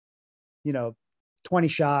 20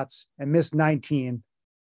 shots and miss 19,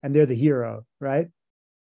 and they're the hero, right?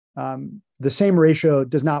 The same ratio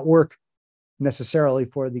does not work necessarily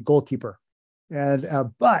for the goalkeeper.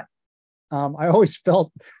 And, but I always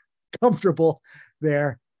felt comfortable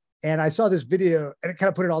there. And I saw this video and it kind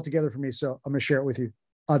of put it all together for me. So I'm going to share it with you.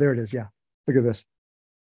 Oh, there it is. Yeah. Look at this.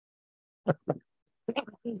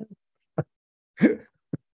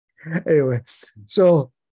 Anyway,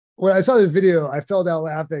 so when I saw this video, I fell down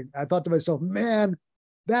laughing. I thought to myself, man,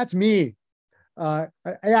 that's me. It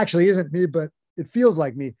actually isn't me, but it feels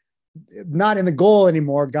like me. Not in the goal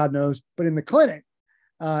anymore, God knows, but in the clinic,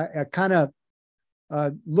 kind of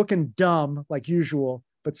looking dumb like usual,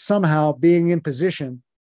 but somehow being in position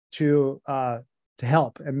to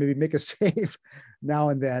help and maybe make a save now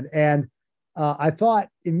and then. And I thought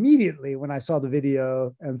immediately when I saw the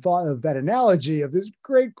video and thought of that analogy of this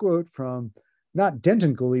great quote from not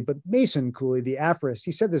Denton Cooley, but Mason Cooley, the aphorist.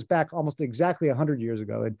 He said this back almost exactly 100 years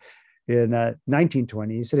ago in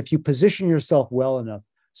 1920. He said, if you position yourself well enough,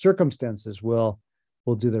 circumstances will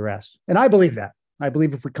do the rest. And I believe that. I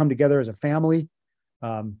believe if we come together as a family,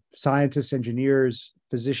 scientists, engineers,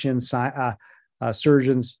 physicians,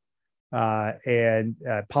 surgeons, and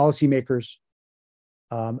policymakers,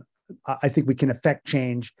 I think we can affect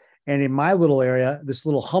change. And in my little area, this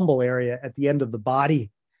little humble area at the end of the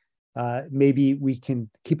body, maybe we can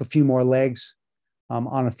keep a few more legs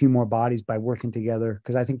on a few more bodies by working together,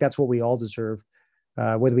 because I think that's what we all deserve,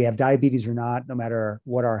 whether we have diabetes or not, no matter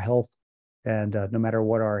what our health and no matter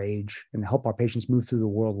what our age, and help our patients move through the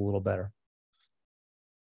world a little better.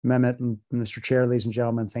 Mehmet and Mr. Chair, ladies and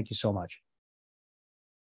gentlemen, thank you so much.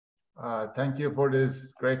 Thank you for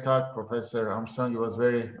this great talk, Professor Armstrong. It was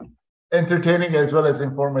very entertaining as well as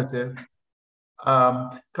informative.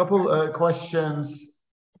 Couple questions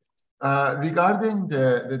regarding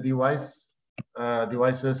the devices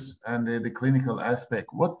and the clinical aspect.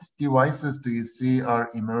 What devices do you see are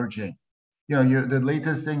emerging? The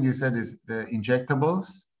latest thing you said is the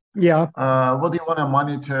injectables. Yeah. What do you want to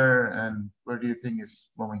monitor, and where do you think is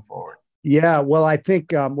moving forward? Yeah, well, I think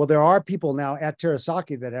there are people now at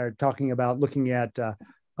Terasaki that are talking about looking at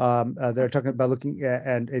Mosen,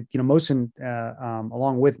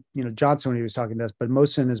 along with Johnson when he was talking to us, but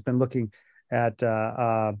Mosen has been looking at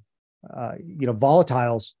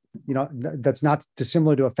volatiles. That's not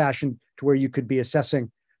dissimilar to a fashion to where you could be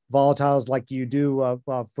assessing volatiles like you do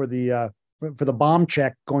for the bomb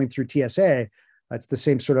check going through TSA. It's the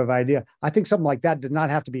same sort of idea. I think something like that did not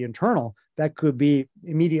have to be internal. That could be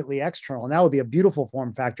immediately external. And that would be a beautiful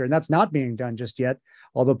form factor. And that's not being done just yet,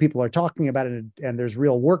 although people are talking about it and there's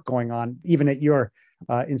real work going on, even at your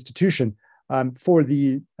institution. For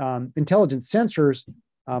the intelligent sensors,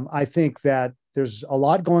 I think that there's a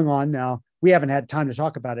lot going on now. We haven't had time to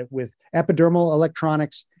talk about it with epidermal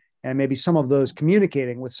electronics and maybe some of those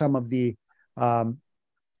communicating with some of the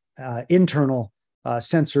internal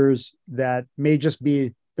sensors that may just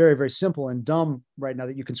be very, very simple and dumb right now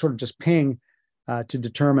that you can sort of just ping to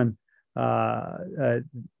determine certain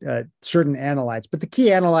analytes. But the key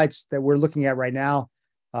analytes that we're looking at right now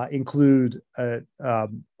include the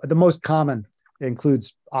most common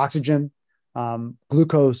includes oxygen,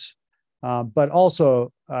 glucose, but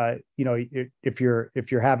also if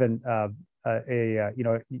you're having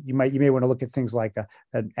you may want to look at things like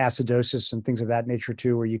an acidosis and things of that nature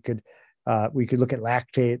too, where we could look at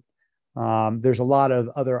lactate. There's a lot of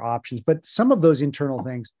other options, but some of those internal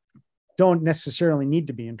things don't necessarily need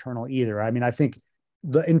to be internal either. I mean, I think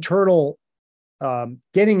the internal,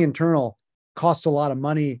 getting internal costs a lot of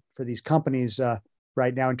money for these companies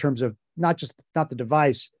right now in terms of not the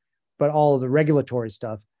device, but all of the regulatory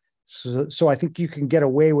stuff. So I think you can get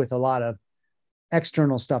away with a lot of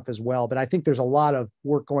external stuff as well. But I think there's a lot of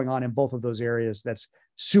work going on in both of those areas that's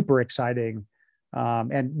super exciting.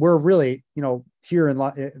 And we're really, here in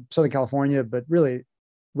Southern California, but really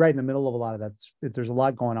right in the middle of a lot of that. There's a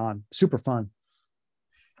lot going on. Super fun.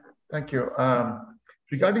 Thank you.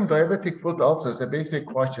 Regarding diabetic foot ulcers, a basic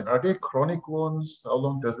question: are they chronic wounds? How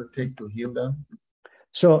long does it take to heal them?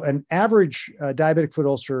 So an average diabetic foot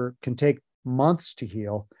ulcer can take months to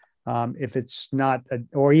heal if it's not,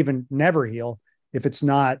 or even never heal if it's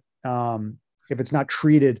not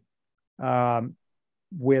treated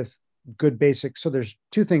with good basic. So there's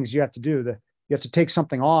two things you have to do. You have to take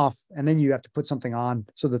something off, and then you have to put something on.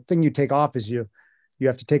 So the thing you take off is you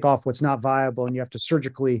have to take off what's not viable, and you have to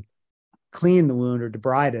surgically clean the wound or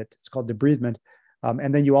debride it. It's called debridement.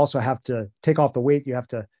 And then you also have to take off the weight. You have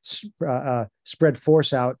to spread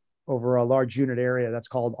force out over a large unit area. That's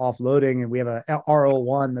called offloading. And we have a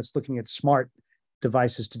RO1 that's looking at smart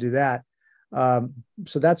devices to do that.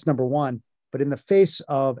 So that's number one. But in the face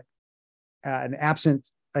of an absent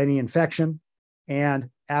any infection and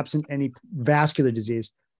absent any vascular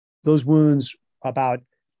disease, those wounds about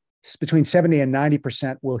between 70 and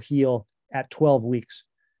 90% will heal at 12 weeks.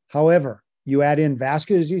 However, you add in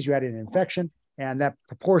vascular disease, you add in infection, and that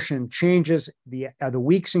proportion changes. The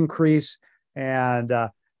weeks increase, and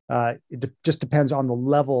it just depends on the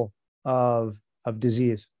level of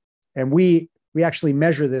disease. And we actually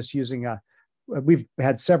measure this using we've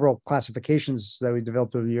had several classifications that we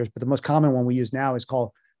developed over the years, but the most common one we use now is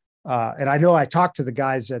called, and I know I talked to the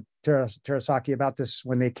guys at Terasaki about this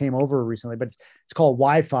when they came over recently, but it's called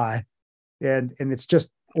Wi-Fi, and it's just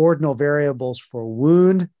ordinal variables for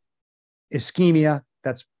wound, ischemia,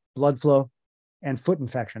 that's blood flow, and foot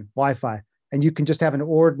infection, Wi-Fi. And you can just have an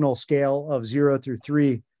ordinal scale of 0 through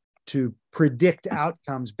 3 to predict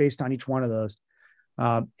outcomes based on each one of those.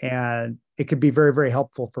 And it could be very, very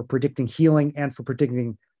helpful for predicting healing and for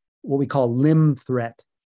predicting what we call limb threat,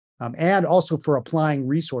 and also for applying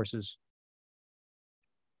resources.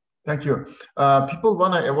 Thank you. People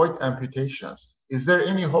want to avoid amputations. Is there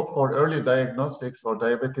any hope for early diagnostics for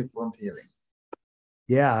diabetic wound healing?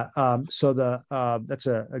 Yeah, so that's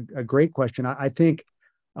a great question. I think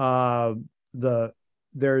there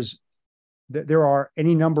are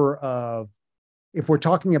any number of, if we're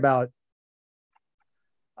talking about,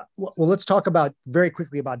 well, let's talk about very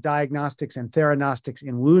quickly about diagnostics and theranostics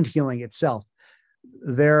in wound healing itself.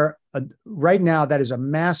 Right now, that is a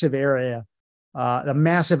massive area, a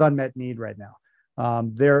massive unmet need right now.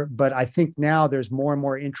 But I think now there's more and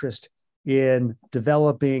more interest in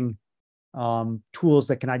developing tools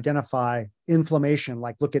that can identify inflammation,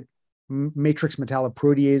 like look at matrix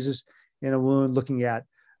metalloproteases in a wound, looking at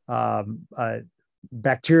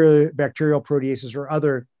bacterial proteases or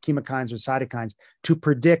other chemokines or cytokines to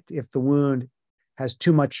predict if the wound has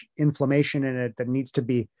too much inflammation in it that needs to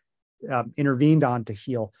be intervened on to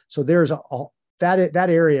heal. So there's that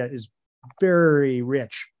area is very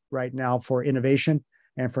rich right now for innovation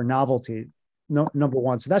and for novelty. Number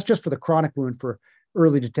one. So that's just for the chronic wound for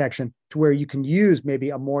early detection, to where you can use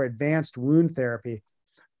maybe a more advanced wound therapy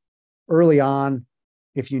early on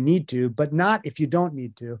if you need to, but not if you don't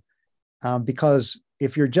need to. Because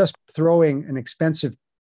if you're just throwing an expensive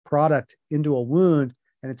product into a wound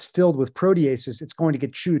and it's filled with proteases, it's going to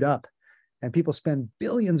get chewed up. And people spend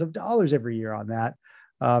billions of dollars every year on that.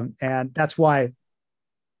 And that's why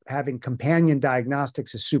having companion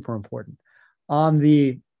diagnostics is super important. On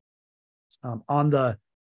the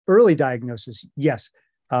early diagnosis, yes,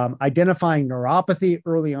 identifying neuropathy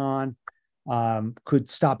early on could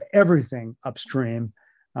stop everything upstream.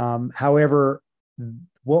 However,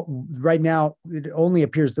 what right now, it only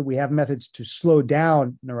appears that we have methods to slow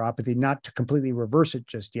down neuropathy, not to completely reverse it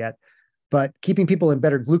just yet. But keeping people in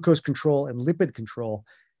better glucose control and lipid control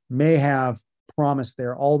may have promise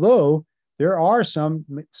there. Although there are some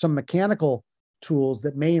mechanical tools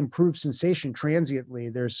that may improve sensation transiently.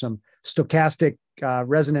 There's some stochastic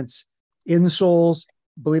resonance insoles,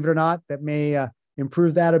 believe it or not, that may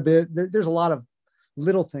improve that a bit. There's a lot of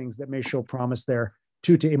little things that may show promise there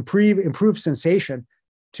to improve sensation,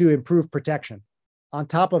 to improve protection. On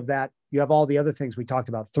top of that, you have all the other things we talked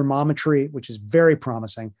about: thermometry, which is very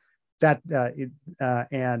promising,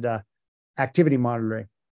 and activity monitoring.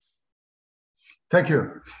 Thank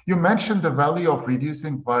you. You mentioned the value of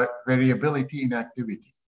reducing variability in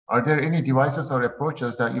activity. Are there any devices or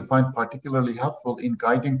approaches that you find particularly helpful in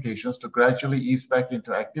guiding patients to gradually ease back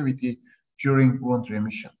into activity during wound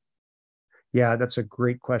remission? Yeah, that's a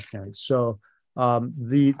great question. So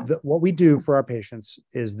what we do for our patients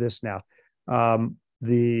is this now.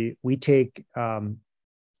 We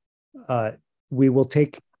will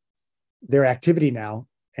take their activity now,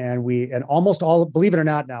 and almost all, believe it or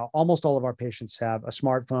not, now almost all of our patients have a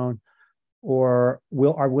smartphone, or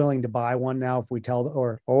are willing to buy one now if we tell,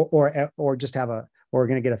 or just have or are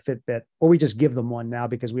going to get a Fitbit, or we just give them one now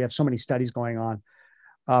because we have so many studies going on.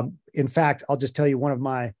 In fact, I'll just tell you, one of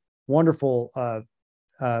my wonderful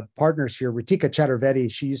partners here, Ritika Chaturvedi,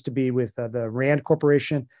 she used to be with the Rand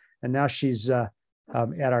Corporation, and now she's at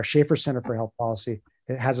our Schaefer Center for Health Policy.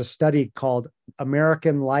 It has a study called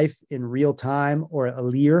American Life in Real Time, or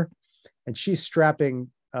ALIR, and she's strapping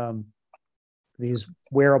these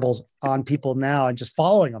wearables on people now and just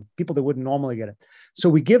following them, people that wouldn't normally get it. So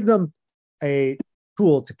we give them a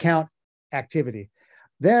tool to count activity.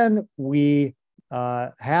 Then we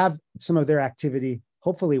have some of their activity,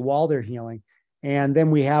 hopefully while they're healing, and then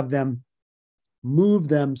we have them move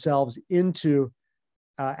themselves into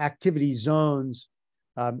activity zones,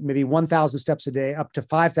 maybe 1,000 steps a day, up to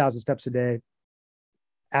 5,000 steps a day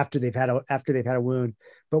after they've had a wound.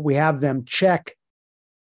 But we have them check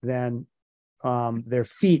then their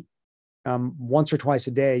feet once or twice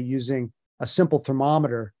a day using a simple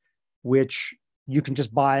thermometer, which you can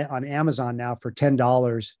just buy on Amazon now for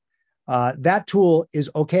 $10. That tool is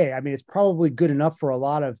okay. I mean, it's probably good enough for a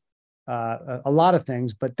lot of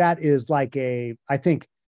things, but that is I think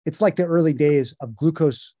it's like the early days of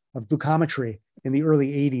glucometry in the early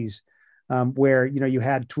 80s, where you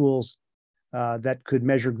had tools that could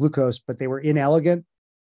measure glucose, but they were inelegant.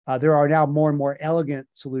 There are now more and more elegant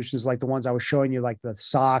solutions, like the ones I was showing you, like the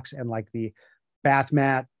socks and like the bath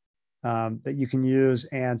mat that you can use,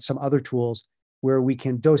 and some other tools where we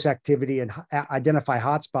can dose activity and identify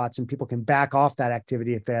hotspots, and people can back off that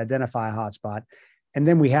activity if they identify a hotspot. And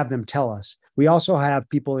then we have them tell us. We also have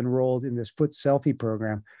people enrolled in this foot selfie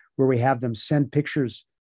program where we have them send pictures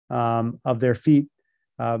of their feet.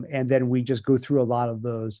 And then we just go through a lot of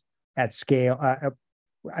those at scale.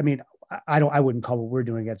 I mean, I wouldn't call what we're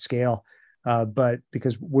doing at scale, but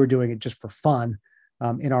because we're doing it just for fun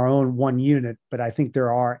in our own one unit. But I think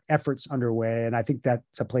there are efforts underway, and I think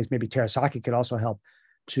that's a place maybe Terasaki could also help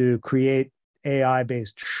to create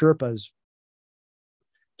AI-based Sherpas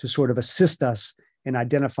to sort of assist us in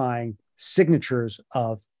identifying signatures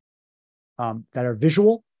of that are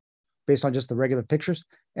visual based on just the regular pictures,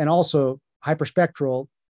 and also hyperspectral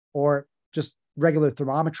or just regular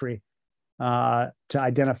thermometry to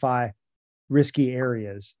identify risky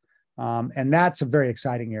areas. And that's a very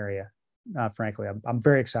exciting area, frankly. I'm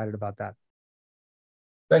very excited about that.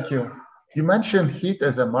 Thank you. You mentioned heat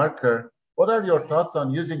as a marker. What are your thoughts on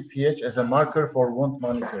using pH as a marker for wound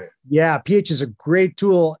monitoring? Yeah, pH is a great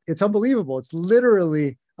tool. It's unbelievable. It's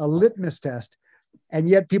literally a litmus test, and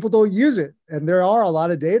yet people don't use it. And there are a lot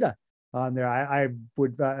of data on there. I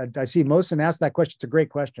see Mohsen asked that question. It's a great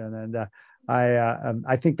question, and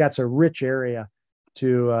I think that's a rich area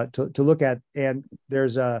to look at. And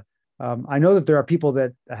there's I know that there are people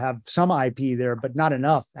that have some IP there, but not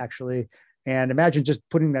enough actually. And imagine just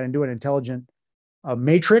putting that into an intelligent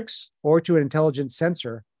matrix or to an intelligent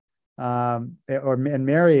sensor, and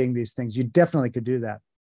marrying these things. You definitely could do that.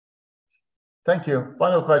 Thank you.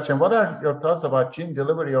 Final question. What are your thoughts about gene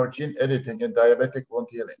delivery or gene editing in diabetic wound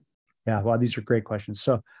healing? Yeah, well, these are great questions.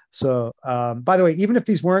 So by the way, even if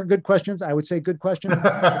these weren't good questions, I would say good questions.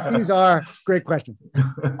 These are great questions.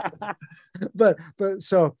 but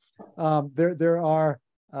so there are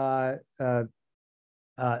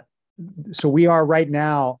so we are right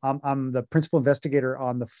now, I'm the principal investigator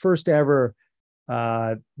on the first ever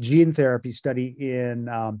gene therapy study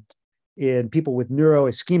in people with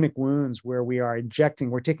neuroischemic wounds, where we're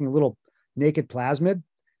taking a little naked plasmid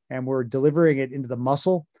and we're delivering it into the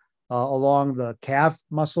muscle along the calf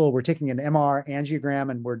muscle. We're taking an MR angiogram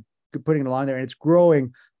and we're putting it along there, and it's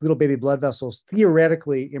growing little baby blood vessels,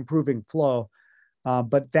 theoretically improving flow.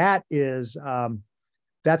 But that is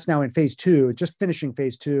that's now in phase 2, just finishing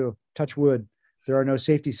phase 2. Touch wood, there are no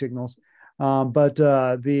safety signals. But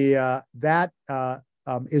that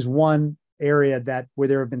is one area where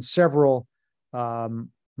there have been several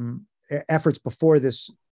efforts before this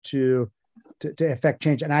to affect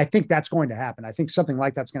change, and I think that's going to happen. I think something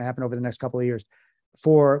like that's going to happen over the next couple of years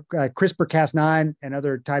for CRISPR-Cas9 and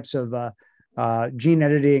other types of gene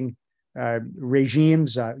editing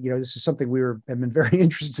regimes. This is something have been very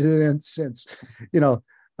interested in since,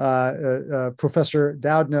 Professor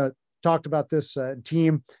Doudna talked about this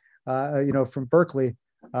team, from Berkeley.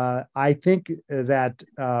 I think that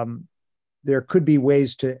there could be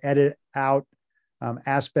ways to edit out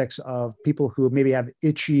aspects of people who maybe have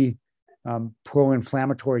itchy,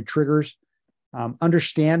 pro-inflammatory triggers.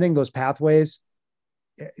 Understanding those pathways,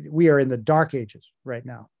 we are in the dark ages right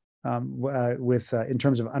now in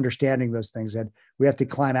terms of understanding those things, and we have to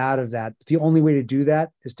climb out of that. The only way to do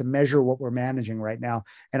that is to measure what we're managing right now,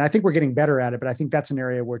 and I think we're getting better at it. But I think that's an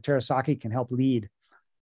area where Terasaki can help lead.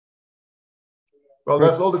 Well,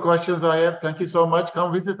 that's all the questions I have. Thank you so much.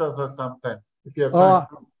 Come visit us at some time if you have time.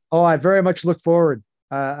 I very much look forward.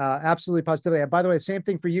 Absolutely, positively. And by the way, same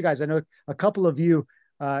thing for you guys. I know a couple of you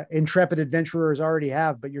intrepid adventurers already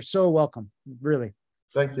have, but you're so welcome. Really.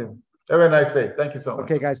 Thank you. Have a nice day. Thank you so much.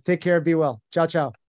 Okay, guys. Take care. Be well. Ciao, ciao.